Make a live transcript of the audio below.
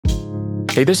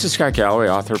Hey, this is Scott Galloway,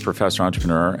 author, professor,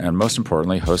 entrepreneur, and most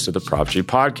importantly, host of the Prop G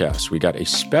podcast. We got a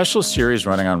special series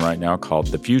running on right now called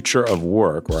The Future of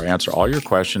Work, where I answer all your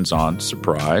questions on,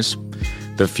 surprise,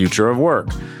 the future of work.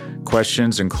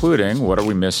 Questions including, what are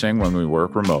we missing when we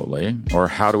work remotely? Or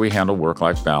how do we handle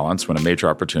work-life balance when a major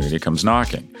opportunity comes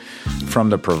knocking?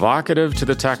 From the provocative to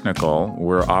the technical,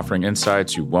 we're offering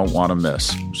insights you won't want to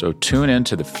miss. So tune in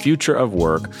to The Future of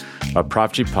Work, a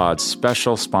Prop G Pod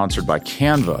special sponsored by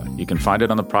Canva. You can find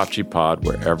it on the Prop G Pod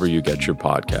wherever you get your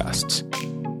podcasts.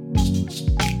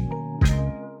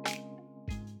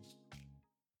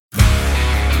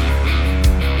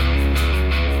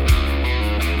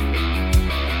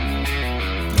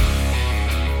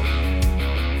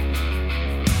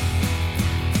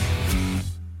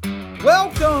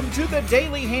 Welcome to the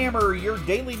Daily Hammer, your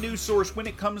daily news source when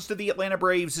it comes to the Atlanta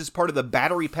Braves as part of the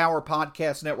Battery Power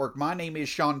Podcast Network. My name is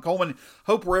Sean Coleman.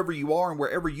 Hope wherever you are and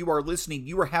wherever you are listening,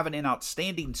 you are having an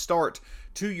outstanding start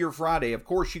to your Friday. Of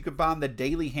course, you can find the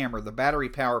Daily Hammer, the Battery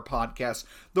Power Podcast,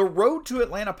 the Road to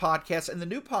Atlanta Podcast, and the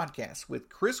new podcast with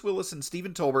Chris Willis and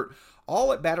Stephen Tolbert,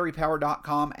 all at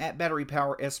batterypower.com, at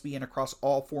batterypowersb, and across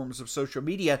all forms of social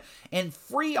media, and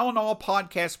free on all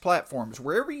podcast platforms.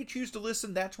 Wherever you choose to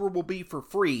listen, that's where we'll be for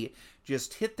free.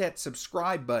 Just hit that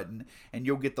subscribe button, and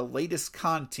you'll get the latest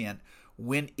content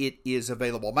when it is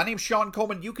available. My name's Sean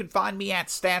Coleman. You can find me at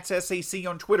StatsSAC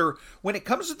on Twitter. When it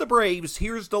comes to the Braves,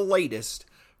 here's the latest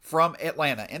from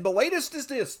Atlanta. And the latest is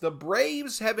this: the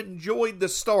Braves have enjoyed the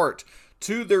start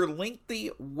to their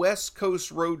lengthy West Coast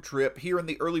road trip here in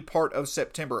the early part of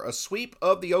September. A sweep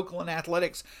of the Oakland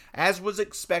Athletics, as was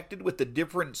expected with the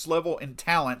difference level and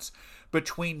talents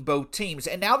between both teams.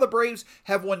 And now the Braves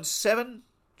have won 7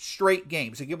 straight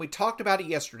games. Again, we talked about it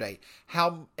yesterday,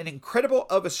 how an incredible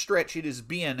of a stretch it has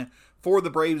been for the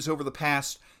Braves over the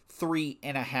past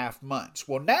 3.5 months.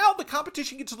 Well, now the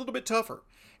competition gets a little bit tougher,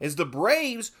 as the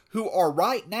Braves, who are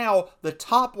right now the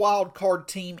top wild card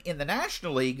team in the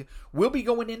National League, will be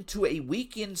going into a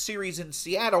weekend series in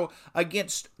Seattle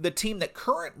against the team that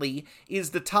currently is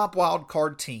the top wild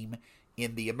card team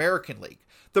in the American League.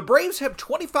 The Braves have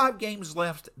 25 games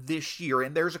left this year,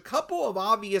 and there's a couple of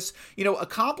obvious,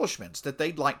 accomplishments that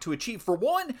they'd like to achieve. For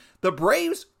one, the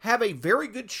Braves have a very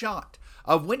good shot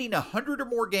of winning 100 or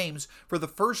more games for the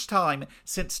first time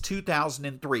since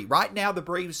 2003. Right now, the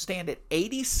Braves stand at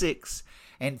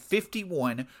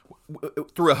 86-51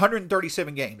 through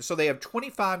 137 games, so they have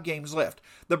 25 games left.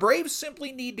 The Braves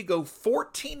simply need to go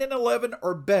 14-11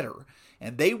 or better,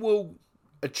 and they will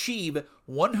achieve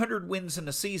 100 wins in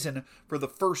a season for the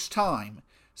first time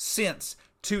since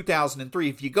 2003.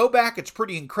 If you go back, it's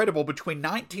pretty incredible. Between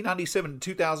 1997 and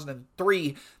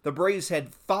 2003, the Braves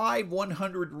had 5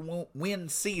 100-win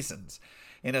seasons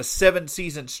in a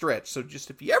 7-season stretch. So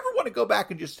just if you ever want to go back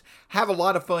and just have a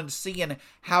lot of fun seeing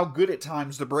how good at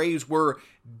times the Braves were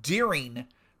during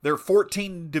their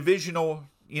 14 divisional,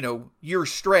 year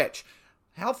stretch,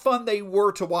 how fun they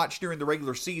were to watch during the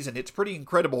regular season. It's pretty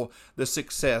incredible, the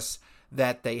success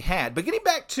that they had. But getting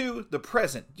back to the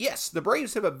present, yes, the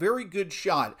Braves have a very good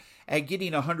shot at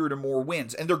getting 100 or more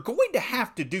wins, and they're going to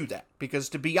have to do that, because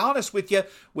to be honest with you,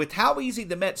 with how easy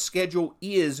the Mets schedule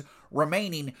is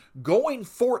remaining, going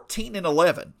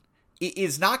 14-11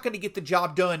 is not going to get the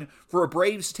job done for a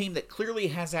Braves team that clearly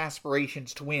has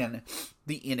aspirations to win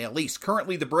the NL East.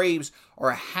 Currently, the Braves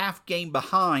are a half game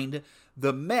behind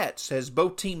the Mets, as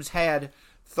both teams had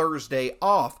Thursday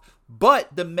off.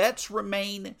 But the Mets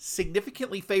remain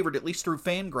significantly favored, at least through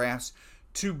Fangraphs,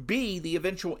 to be the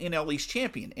eventual NL East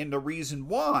champion. And the reason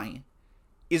why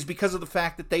is because of the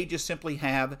fact that they just simply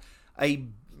have a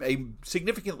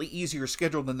significantly easier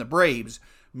schedule than the Braves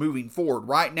moving forward.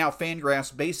 Right now,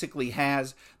 Fangraphs basically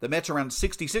has the Mets around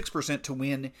 66% to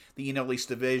win the NL East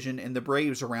division, and the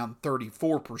Braves around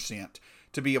 34%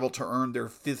 to be able to earn their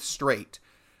 5th straight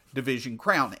division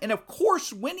crown. And of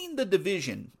course, winning the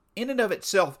division in and of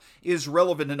itself is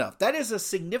relevant enough. That is a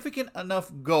significant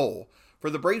enough goal for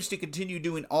the Braves to continue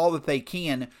doing all that they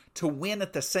can to win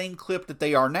at the same clip that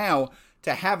they are now,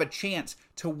 to have a chance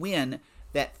to win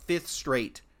that 5th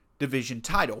straight division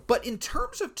title. But in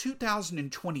terms of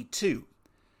 2022,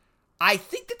 I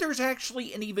think that there's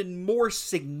actually an even more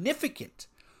significant,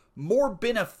 more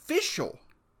beneficial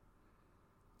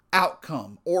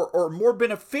outcome or more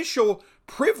beneficial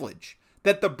privilege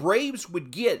that the Braves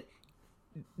would get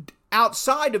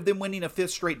outside of them winning a 5th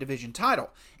straight division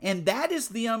title. And that is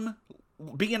them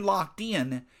being locked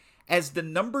in as the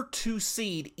number 2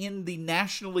 seed in the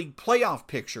National League playoff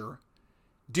picture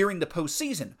during the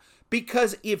postseason.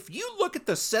 Because if you look at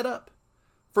the setup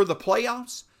for the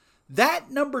playoffs, that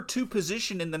number 2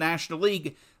 position in the National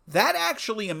League, that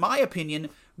actually, in my opinion,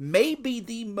 may be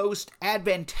the most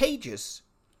advantageous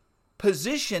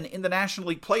position in the National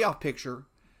League playoff picture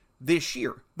this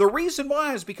year. The reason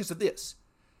why is because of this.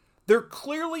 There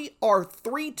clearly are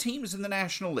 3 teams in the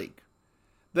National League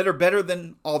that are better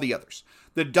than all the others.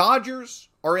 The Dodgers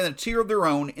are in a tier of their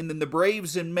own, and then the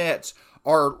Braves and Mets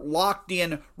are locked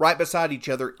in right beside each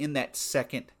other in that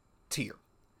second tier.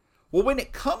 Well, when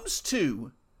it comes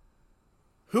to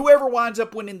whoever winds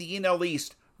up winning the NL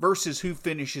East versus who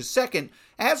finishes second,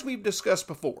 as we've discussed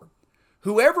before,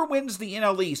 whoever wins the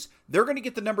NL East, they're going to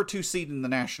get the number 2 seed in the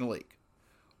National League.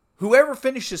 Whoever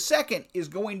finishes second is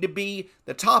going to be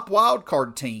the top wild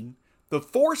card team, the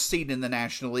 4th seed in the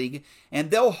National League, and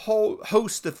they'll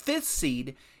host the 5th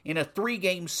seed in a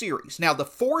 3-game series. Now, the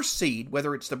 4th seed,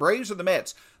 whether it's the Braves or the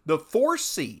Mets, the 4th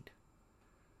seed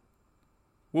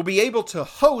will be able to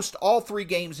host all 3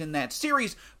 games in that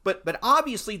series, but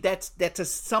obviously that's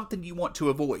something you want to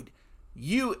avoid.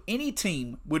 Any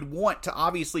team would want to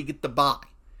obviously get the bye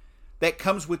that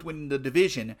comes with winning the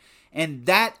division, and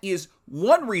that is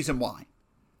one reason why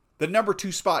the number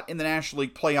 2 spot in the National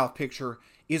League playoff picture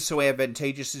is so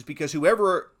advantageous, is because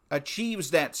whoever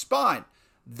achieves that spot,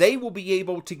 they will be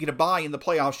able to get a bye in the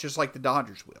playoffs just like the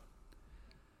Dodgers will.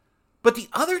 But the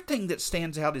other thing that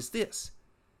stands out is this,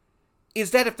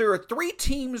 is that if there are 3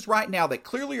 teams right now that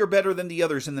clearly are better than the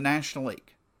others in the National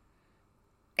League,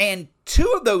 and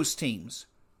 2 of those teams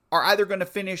are either going to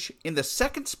finish in the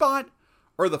 2nd spot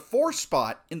or the 4th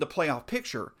spot in the playoff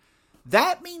picture,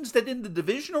 that means that in the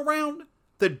divisional round,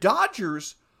 the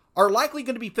Dodgers are likely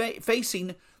going to be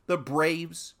facing the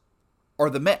Braves or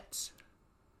the Mets.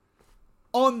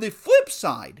 On the flip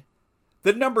side,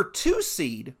 the number 2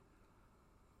 seed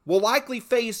will likely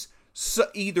face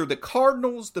either the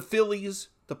Cardinals, the Phillies,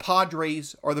 the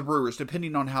Padres, or the Brewers,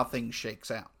 depending on how things shakes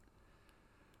out.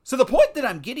 So the point that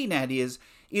I'm getting at is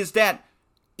that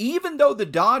even though the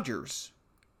Dodgers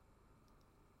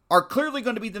are clearly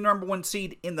going to be the number 1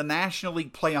 seed in the National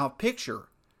League playoff picture,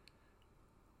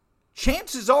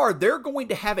 chances are they're going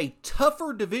to have a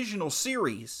tougher divisional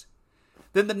series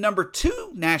than the number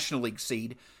 2 National League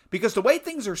seed, because the way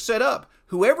things are set up,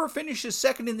 whoever finishes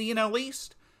second in the NL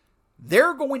East,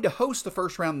 they're going to host the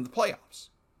first round of the playoffs.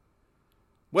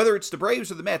 Whether it's the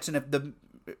Braves or the Mets, and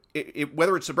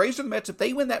whether it's the Braves or the Mets, if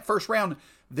they win that first round,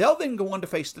 they'll then go on to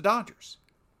face the Dodgers.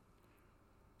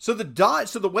 So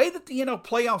the way that the NL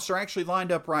playoffs are actually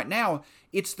lined up right now,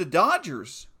 it's the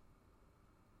Dodgers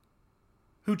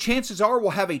who chances are will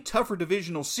have a tougher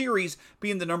divisional series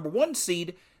being the number 1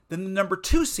 seed than the number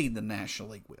 2 seed in the National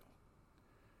League will.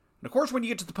 And of course, when you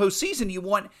get to the postseason, you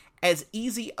want as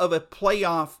easy of a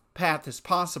playoff path as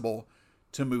possible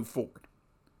to move forward.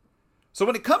 So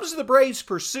when it comes to the Braves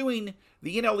pursuing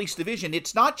the NL East division,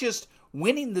 it's not just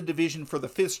winning the division for the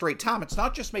 5th straight time. It's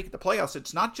not just making the playoffs.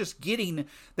 It's not just getting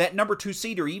that number 2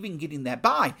 seed or even getting that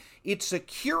bye. It's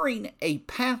securing a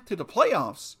path to the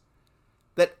playoffs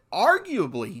that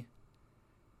arguably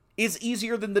is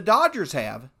easier than the Dodgers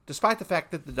have, despite the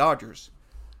fact that the Dodgers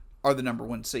are the number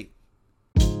 1 seed.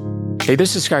 Hey,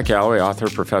 this is Scott Galloway, author,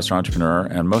 professor, entrepreneur,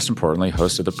 and most importantly,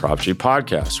 host of the Prop G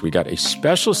podcast. We got a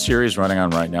special series running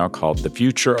on right now called The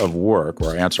Future of Work,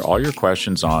 where I answer all your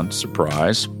questions on,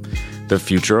 surprise, the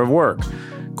future of work.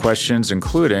 Questions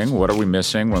including, what are we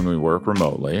missing when we work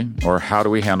remotely? Or how do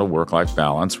we handle work-life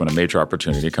balance when a major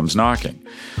opportunity comes knocking?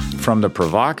 From the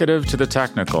provocative to the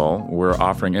technical, we're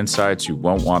offering insights you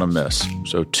won't want to miss.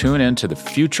 So tune in to The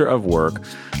Future of Work,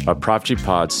 a Prop G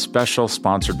Pod special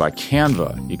sponsored by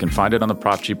Canva. You can find it on the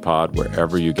Prop G Pod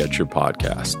wherever you get your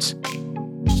podcasts.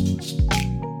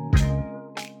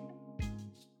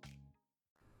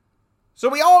 So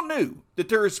we all knew that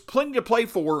there is plenty to play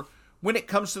for when it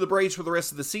comes to the Braves for the rest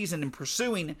of the season in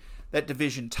pursuing that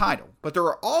division title. But there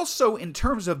are also, in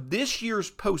terms of this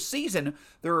year's postseason,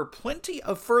 there are plenty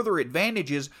of further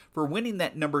advantages for winning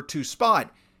that number 2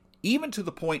 spot, even to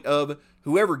the point of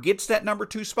whoever gets that number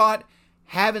 2 spot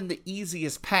having the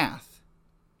easiest path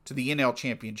to the NL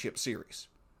Championship Series.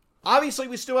 Obviously,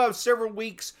 we still have several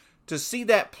weeks to see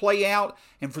that play out,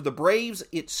 and for the Braves,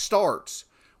 it starts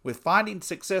with finding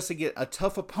success against a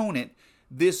tough opponent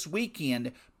this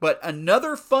weekend. But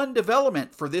another fun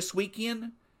development for this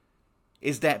weekend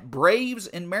is that Braves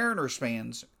and Mariners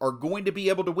fans are going to be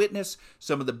able to witness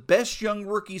some of the best young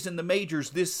rookies in the majors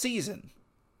this season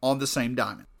on the same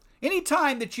diamond.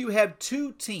 Anytime that you have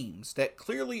 2 teams that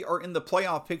clearly are in the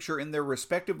playoff picture in their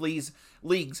respective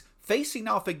leagues facing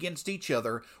off against each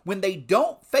other. When they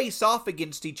don't face off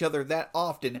against each other that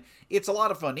often, it's a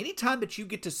lot of fun. Anytime that you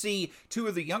get to see two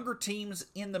of the younger teams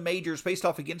in the majors faced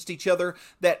off against each other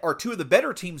that are two of the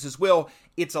better teams as well,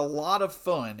 it's a lot of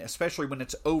fun, especially when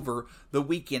it's over the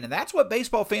weekend. And that's what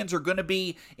baseball fans are going to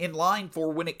be in line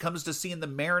for when it comes to seeing the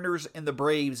Mariners and the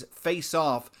Braves face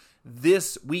off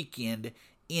this weekend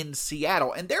in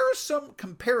Seattle. And there are some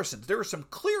comparisons. There are some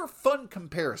clear, fun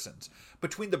comparisons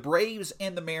between the Braves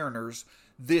and the Mariners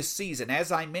this season.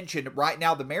 As I mentioned, right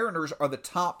now the Mariners are the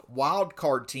top wild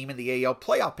card team in the AL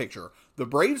playoff picture. The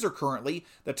Braves are currently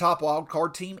the top wild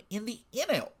card team in the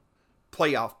NL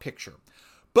playoff picture.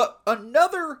 But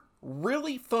another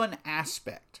really fun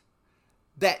aspect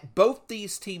that both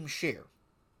these teams share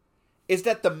is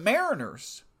that the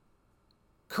Mariners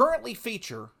currently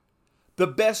feature the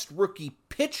best rookie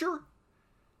pitcher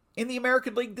in the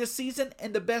American League this season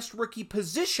and the best rookie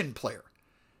position player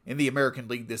in the American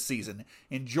League this season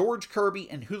in George Kirby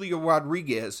and Julio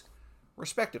Rodriguez,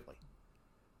 respectively.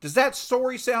 Does that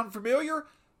story sound familiar?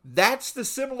 That's the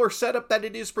similar setup that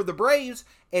it is for the Braves,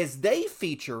 as they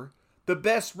feature the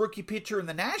best rookie pitcher in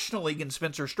the National League in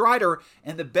Spencer Strider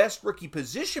and the best rookie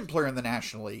position player in the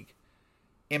National League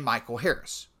in Michael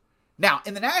Harris. Now,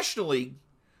 in the National League,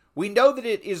 we know that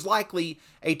it is likely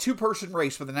a two-person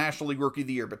race for the National League Rookie of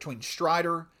the Year between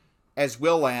Strider as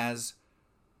well as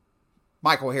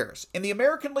Michael Harris. In the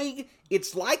American League,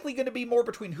 it's likely going to be more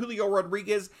between Julio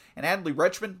Rodriguez and Adley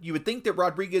Rutschman. You would think that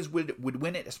Rodriguez would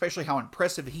win it, especially how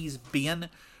impressive he's been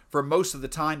for most of the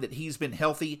time that he's been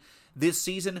healthy this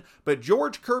season. But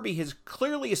George Kirby has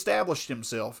clearly established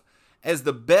himself as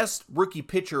the best rookie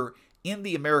pitcher in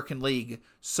the American League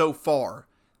so far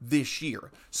this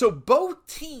year. So both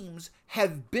teams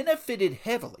have benefited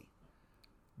heavily.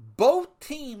 Both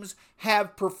teams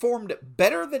have performed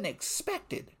better than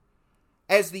expected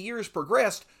as the years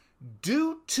progressed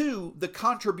due to the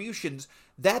contributions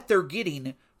that they're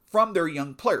getting from their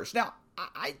young players. Now,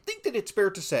 I think that it's fair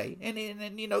to say,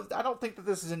 and you know, I don't think that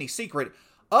this is any secret,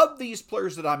 of these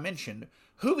players that I mentioned,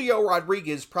 Julio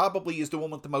Rodriguez probably is the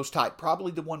one with the most hype,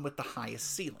 probably the one with the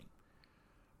highest ceiling.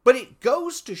 But it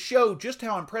goes to show just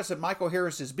how impressive Michael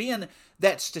Harris has been,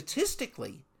 that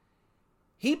statistically,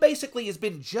 he basically has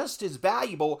been just as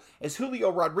valuable as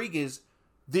Julio Rodriguez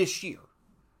this year.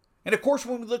 And of course,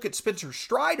 when we look at Spencer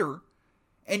Strider,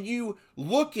 and you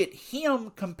look at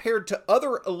him compared to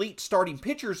other elite starting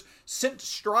pitchers since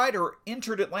Strider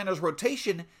entered Atlanta's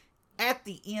rotation at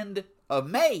the end of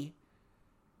May,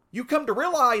 you come to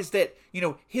realize that, you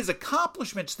know, his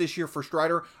accomplishments this year for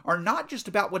Strider are not just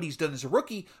about what he's done as a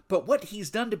rookie, but what he's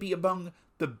done to be among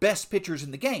the best pitchers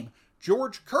in the game.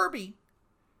 George Kirby,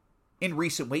 in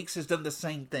recent weeks, has done the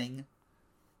same thing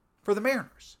for the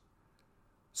Mariners.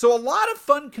 So a lot of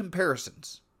fun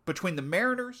comparisons between the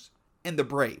Mariners and the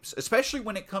Braves, especially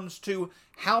when it comes to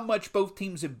how much both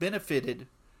teams have benefited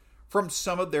from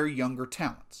some of their younger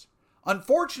talents.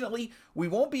 Unfortunately, we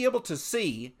won't be able to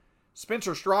see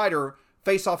Spencer Strider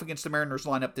face off against the Mariners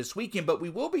lineup this weekend, but we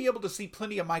will be able to see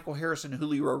plenty of Michael Harris and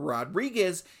Julio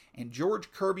Rodriguez, and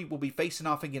George Kirby will be facing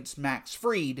off against Max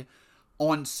Fried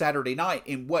on Saturday night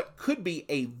in what could be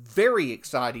a very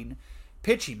exciting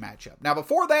pitching matchup. Now,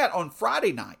 before that, on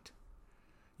Friday night,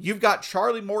 you've got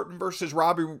Charlie Morton versus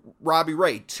Robbie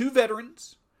Ray, two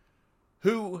veterans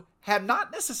who have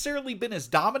not necessarily been as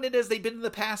dominant as they've been in the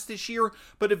past this year,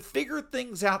 but have figured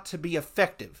things out to be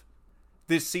effective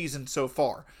this season so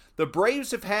far. The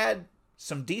Braves have had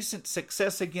some decent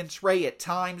success against Ray at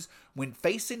times when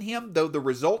facing him, though the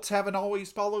results haven't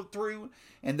always followed through,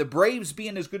 and the Braves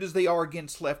being as good as they are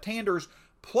against left-handers,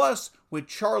 plus with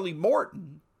Charlie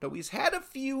Morton, though he's had a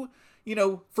few,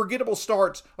 forgettable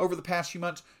starts over the past few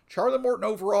months, Charlie Morton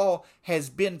overall has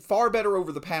been far better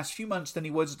over the past few months than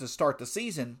he was to start the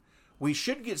season. We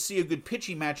should see a good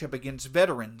pitching matchup against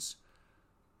veterans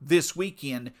this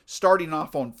weekend, starting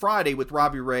off on Friday with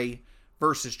Robbie Ray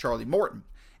versus Charlie Morton.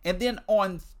 And then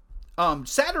on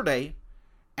Saturday,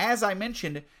 as I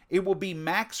mentioned, it will be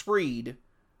Max Fried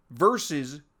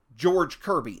versus George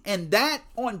Kirby. And that,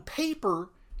 on paper,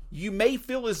 you may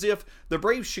feel as if the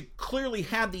Braves should clearly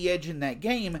have the edge in that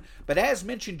game. But as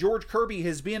mentioned, George Kirby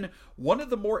has been one of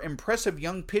the more impressive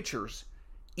young pitchers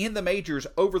in the majors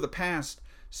over the past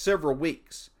several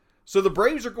weeks. So the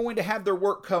Braves are going to have their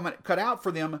work cut out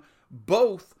for them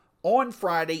both on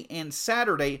Friday and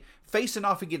Saturday, facing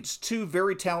off against two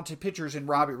very talented pitchers in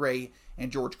Robbie Ray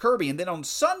and George Kirby. And then on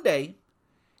Sunday,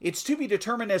 it's to be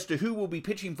determined as to who will be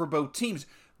pitching for both teams.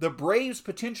 The Braves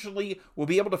potentially will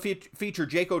be able to feature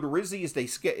Jake Odorizzi as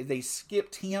they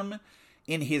skipped him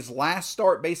in his last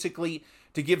start, basically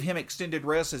to give him extended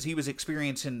rest as he was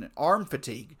experiencing arm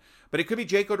fatigue. But it could be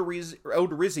Jake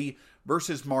Odorizzi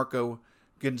versus Marco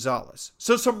Gonzalez.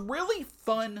 So some really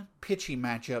fun pitching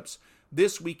matchups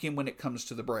this weekend when it comes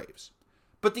to the Braves.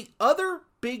 But the other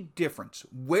big difference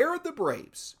where the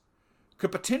Braves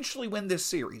could potentially win this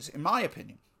series, in my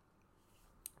opinion,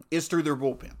 is through their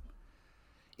bullpen.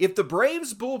 If the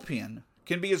Braves' bullpen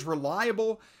can be as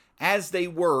reliable as they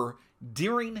were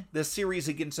during the series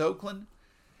against Oakland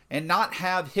and not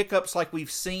have hiccups like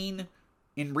we've seen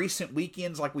in recent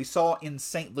weekends, like we saw in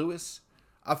St. Louis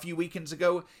a few weekends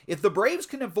ago, if the Braves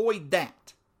can avoid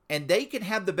that and they can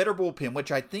have the better bullpen,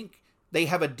 which I think they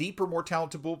have a deeper, more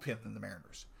talented bullpen than the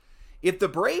Mariners. If the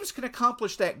Braves can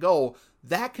accomplish that goal,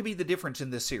 that could be the difference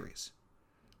in this series.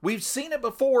 We've seen it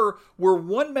before where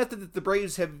one method that the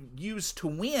Braves have used to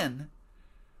win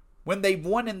when they've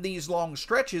won in these long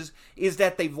stretches is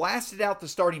that they've lasted out the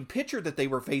starting pitcher that they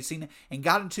were facing and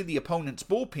got into the opponent's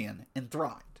bullpen and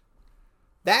thrived.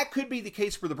 That could be the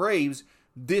case for the Braves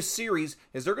this series,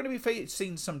 as they're going to be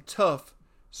facing some tough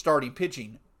starting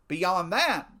pitching. Beyond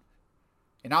that,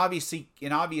 an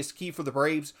obvious key for the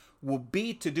Braves will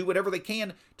be to do whatever they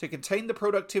can to contain the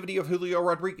productivity of Julio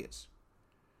Rodriguez.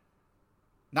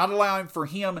 Not allowing for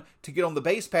him to get on the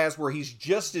base paths where he's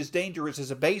just as dangerous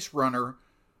as a base runner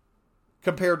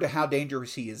compared to how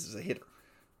dangerous he is as a hitter.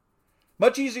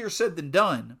 Much easier said than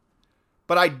done,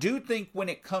 but I do think when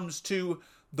it comes to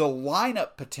the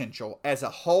lineup potential as a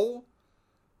whole,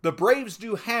 the Braves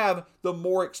do have the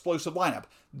more explosive lineup.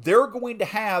 They're going to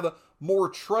have more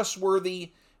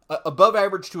trustworthy, above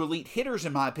average to elite hitters,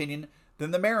 in my opinion,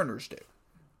 than the Mariners do.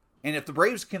 And if the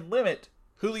Braves can limit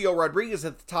Julio Rodriguez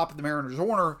at the top of the Mariners'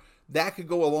 order, that could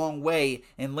go a long way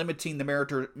in limiting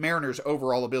the Mariners'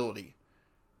 overall ability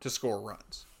to score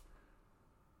runs.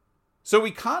 So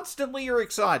we constantly are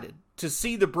excited to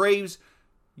see the Braves'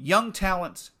 young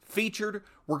talents featured.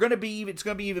 It's going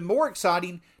to be even more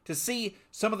exciting to see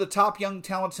some of the top young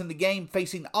talents in the game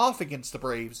facing off against the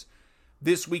Braves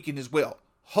this weekend as well.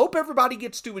 Hope everybody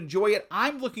gets to enjoy it.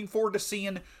 I'm looking forward to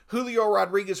seeing Julio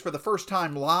Rodriguez for the first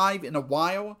time live in a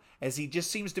while, as he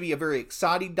just seems to be a very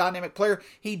exciting, dynamic player.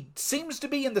 He seems to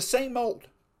be in the same mold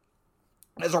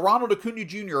as a Ronald Acuna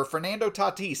Jr., a Fernando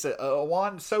Tatis, a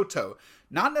Juan Soto.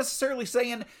 Not necessarily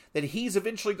saying that he's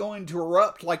eventually going to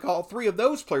erupt like all three of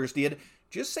those players did,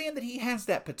 just saying that he has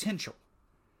that potential.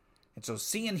 And so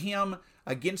seeing him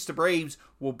against the Braves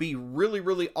will be really,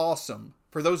 really awesome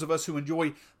for those of us who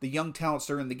enjoy the young talents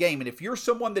that are in the game. And if you're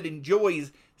someone that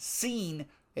enjoys seeing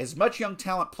as much young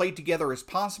talent played together as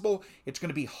possible, it's going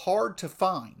to be hard to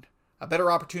find a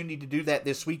better opportunity to do that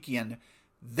this weekend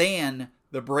than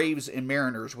the Braves and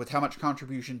Mariners with how much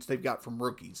contributions they've got from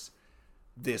rookies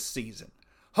this season.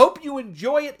 Hope you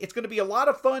enjoy it. It's going to be a lot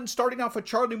of fun, starting off with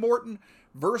Charlie Morton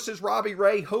versus Robbie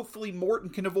Ray. Hopefully Morton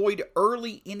can avoid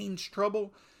early innings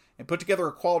trouble and put together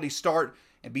a quality start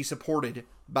and be supported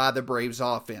by the Braves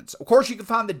offense. Of course, you can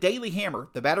find the Daily Hammer,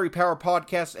 the Battery Power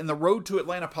Podcast, and the Road to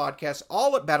Atlanta Podcast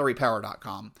all at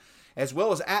batterypower.com, as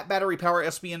well as at Battery Power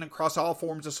SBN across all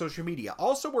forms of social media.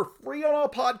 Also, we're free on all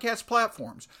podcast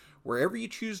platforms. Wherever you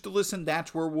choose to listen,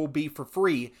 that's where we'll be for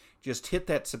free. Just hit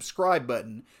that subscribe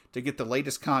button to get the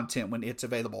latest content when it's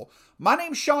available. My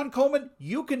name's Sean Coleman.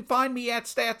 You can find me at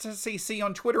StatsSEC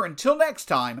on Twitter. Until next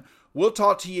time, we'll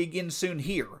talk to you again soon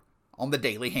here on the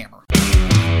Daily Hammer.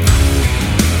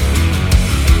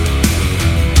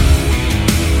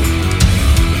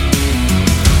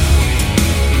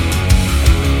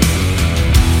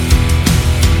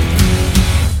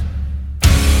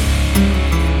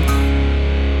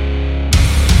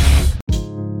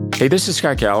 Hey, this is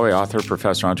Scott Galloway, author,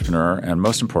 professor, entrepreneur, and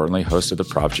most importantly, host of the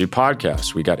Prop G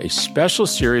podcast. We got a special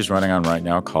series running on right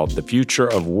now called The Future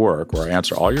of Work, where I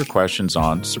answer all your questions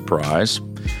on, surprise,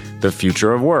 the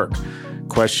future of work.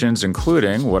 Questions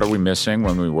including, what are we missing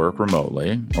when we work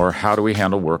remotely? Or how do we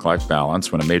handle work-life balance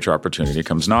when a major opportunity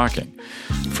comes knocking?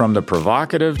 From the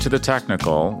provocative to the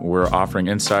technical, we're offering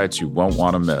insights you won't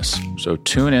want to miss. So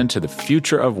tune in to The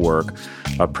Future of Work,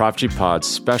 a Prop G Pod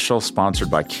special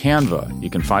sponsored by Canva. You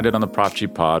can find it on the Prop G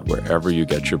Pod wherever you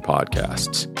get your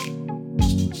podcasts.